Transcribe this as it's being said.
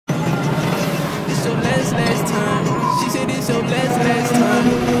it's your last time. She said it's your last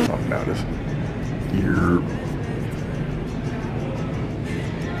time. Oh, now this. You're.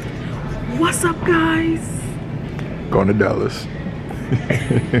 What's up, guys? Going to Dallas. Look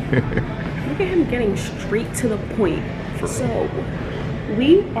at him getting straight to the point. So,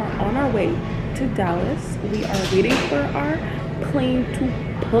 we are on our way to Dallas. We are waiting for our plane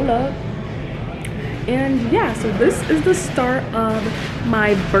to pull up. And yeah, so this is the start of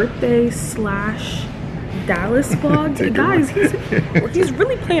my birthday slash Dallas vlog. Guys, he's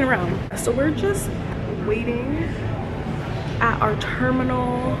really playing around. So we're just waiting at our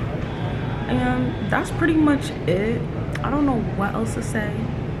terminal. And that's pretty much it. I don't know what else to say.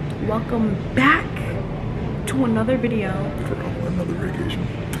 Welcome back to another video. For another vacation.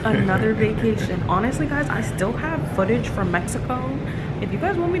 Another vacation. Honestly, guys, I still have footage from Mexico. If you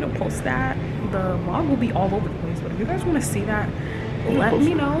guys want me to post that, the vlog will be all over the place. But if you guys want to see that, let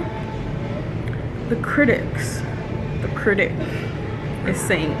me know. The critic is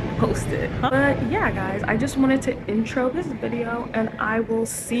saying post it. But yeah, guys, I just wanted to intro this video, and I will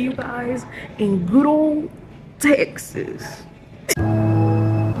see you guys in good old Texas.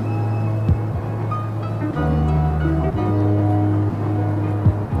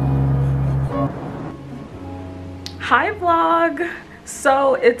 Hi vlog.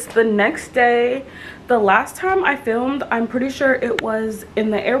 So it's the next day. The last time I filmed, I'm pretty sure it was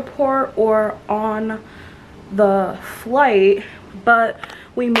in the airport or on the flight, but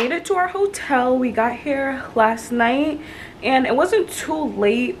we made it to our hotel. We got here last night and it wasn't too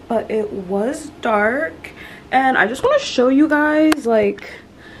late, but it was dark. And I just want to show you guys like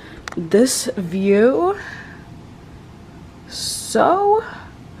this view. So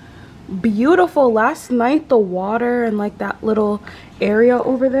beautiful. Last night the water and like that little area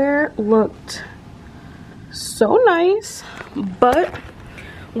over there looked so nice. But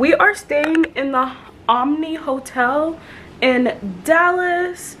we are staying in the Omni Hotel in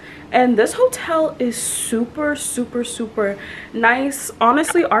Dallas, and this hotel is super nice.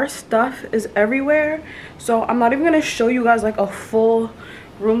 Honestly, our stuff is everywhere, so I'm not even gonna show you guys like a full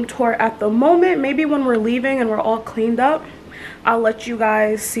room tour at the moment. Maybe when we're leaving and we're all cleaned up, I'll let you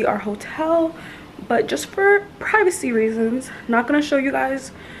guys see our hotel, but just for privacy reasons, not gonna show you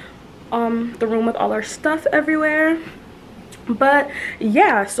guys the room with all our stuff everywhere. But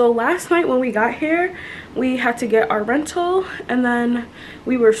yeah, so last night when we got here, we had to get our rental, and then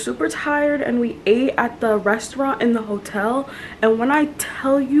we were super tired and we ate at the restaurant in the hotel. And when I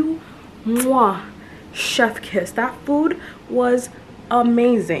tell you, mwah, chef kiss, that food was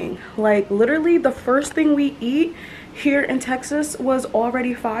amazing. Like literally the first thing we eat here in Texas was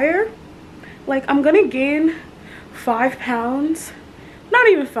already fire. Like I'm gonna gain 5 pounds, not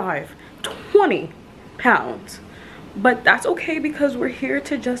even 5, 20 pounds, but that's okay because we're here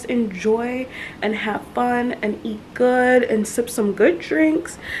to just enjoy and have fun and eat good and sip some good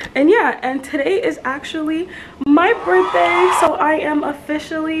drinks. And yeah, and today is actually my birthday, so I am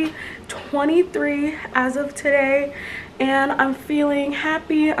officially 23 as of today, and I'm feeling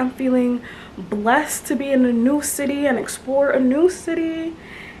happy. I'm feeling blessed to be in a new city and explore a new city.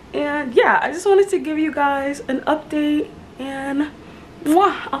 And yeah, I just wanted to give you guys an update, and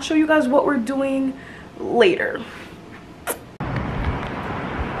mwah, I'll show you guys what we're doing later.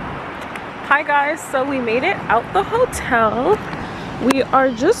 Hi guys, so we made it out the hotel. We are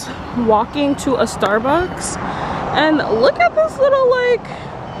just walking to a Starbucks, and look at this little like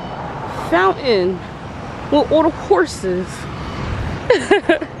fountain with all the horses.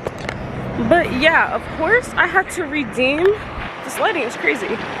 But yeah, of course I had to redeem, this lighting is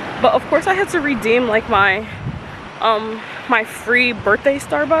crazy, but of course I had to redeem like my my free birthday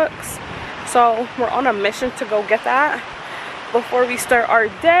Starbucks. So we're on a mission to go get that before we start our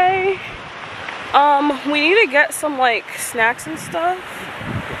day. We need to get some like snacks and stuff.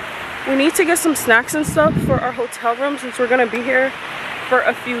 We need to get some snacks and stuff for our hotel room since we're gonna be here for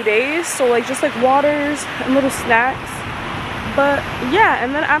a few days. So like just like waters and little snacks. But yeah,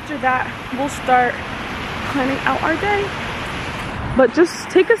 and then after that we'll start planning out our day. But just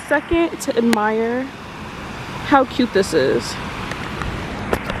take a second to admire how cute this is.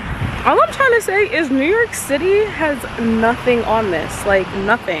 All I'm trying to say is New York City has nothing on this, like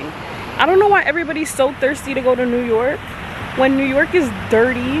nothing. I don't know why everybody's so thirsty to go to New York when New York is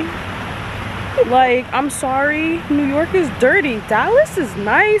dirty. Like, I'm sorry, New York is dirty. Dallas is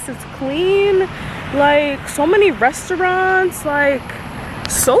nice, it's clean, like so many restaurants. Like,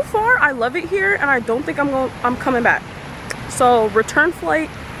 so far I love it here, and I don't think I'm coming back. So return flight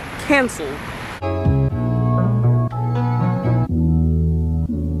canceled.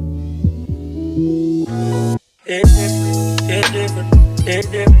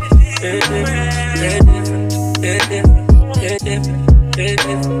 Different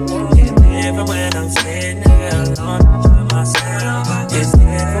when I'm sitting there alone by myself. It's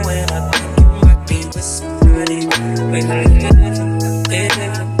different when I think you might be with somebody. When I get different, get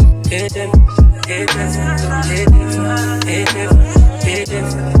different, get different, get different, get different, get different, get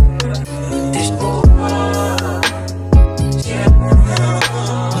different. This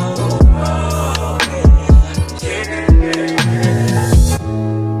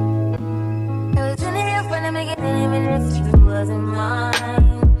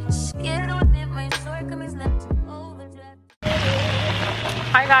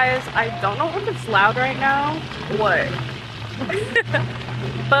Hi guys, I don't know if it's loud right now. What?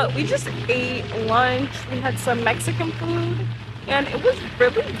 But we just ate lunch. We had some Mexican food and it was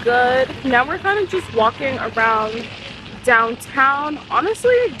really good. Now we're kind of just walking around downtown.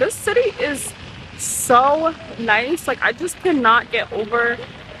 Honestly, this city is so nice. Like, I just cannot get over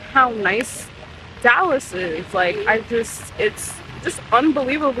how nice Dallas is. Like, it's just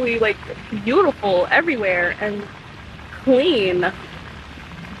unbelievably like beautiful everywhere and clean.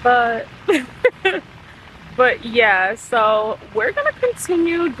 But but yeah, so we're gonna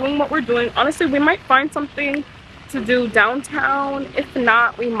continue doing what we're doing. Honestly, we might find something to do downtown. If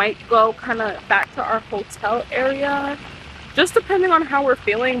not, we might go kind of back to our hotel area, just depending on how we're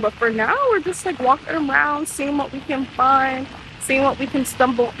feeling. But for now, we're just like walking around, seeing what we can find, seeing what we can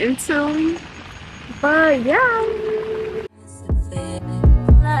stumble into. But yeah.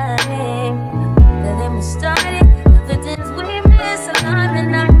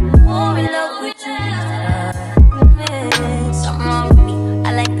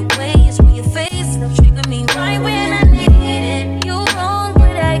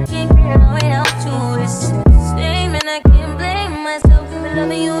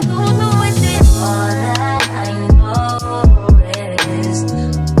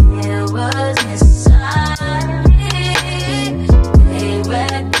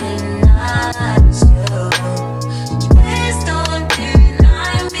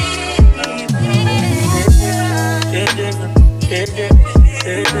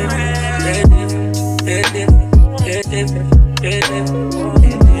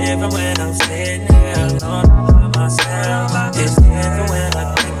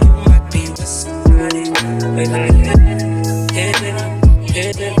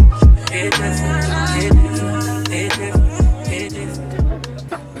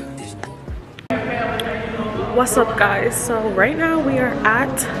 What's up guys? So right now we are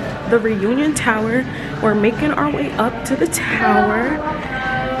at the Reunion Tower. We're making our way up to the tower.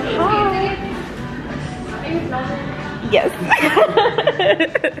 Hi. Yes.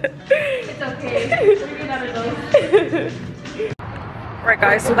 It's okay. Alright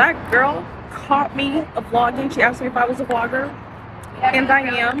guys, so that girl caught me vlogging. She asked me if I was a vlogger, and I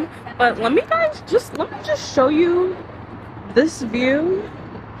am. But let me just show you this view.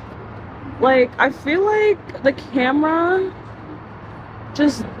 Like, I feel like the camera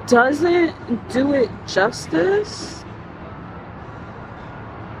just doesn't do it justice.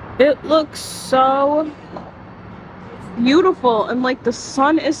 It looks so beautiful, and like the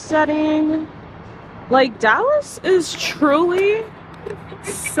sun is setting. Like, Dallas is truly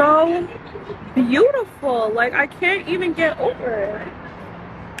so beautiful. Like, I can't even get over it.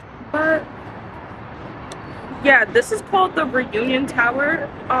 But yeah, this is called the Reunion Tower.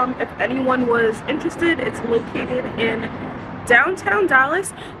 If anyone was interested, it's located in downtown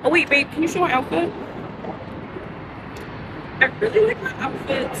Dallas. Oh wait, babe, can you show my outfit? I really like my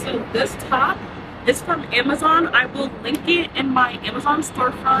outfit. So this top is from Amazon. I will link it in my Amazon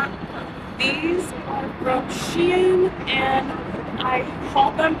storefront. These are from Shein, and I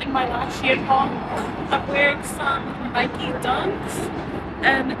hauled them in my last Shein haul. I'm wearing some Nike Dunks,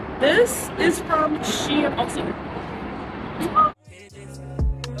 and this is from Shein also.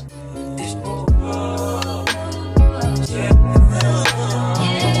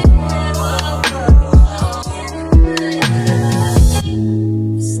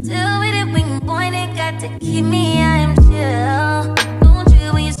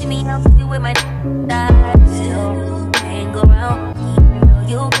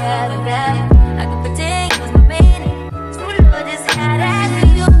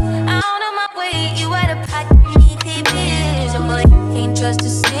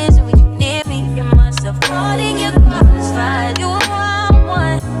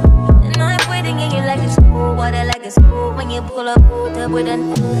 Pull up with an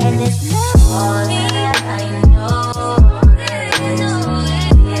and it's